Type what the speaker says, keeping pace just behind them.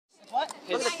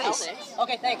Look at the face.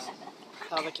 Okay, thanks.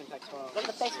 Oh, look at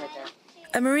the face right there.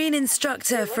 A marine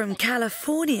instructor from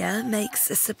California makes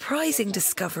a surprising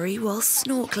discovery while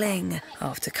snorkeling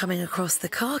after coming across the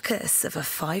carcass of a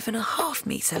 5.5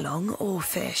 metre long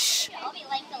oarfish.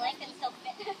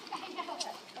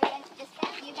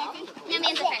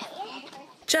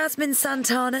 Jasmine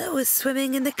Santana was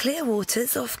swimming in the clear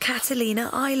waters off Catalina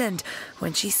Island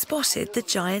when she spotted the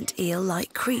giant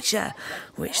eel-like creature,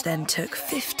 which then took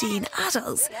 15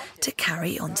 adults to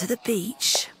carry onto the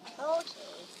beach.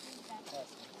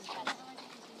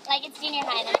 Like it's junior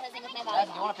high and I'm posing with my volleyball.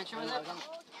 Do you want a picture with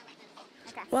it?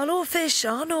 Okay. While oarfish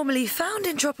are normally found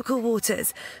in tropical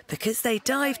waters, because they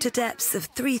dive to depths of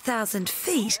 3,000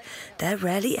 feet, they're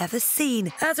rarely ever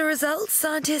seen. As a result,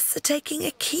 scientists are taking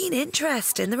a keen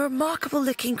interest in the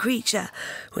remarkable-looking creature,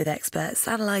 with experts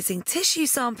analysing tissue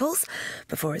samples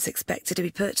before it's expected to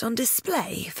be put on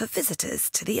display for visitors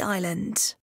to the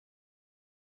island.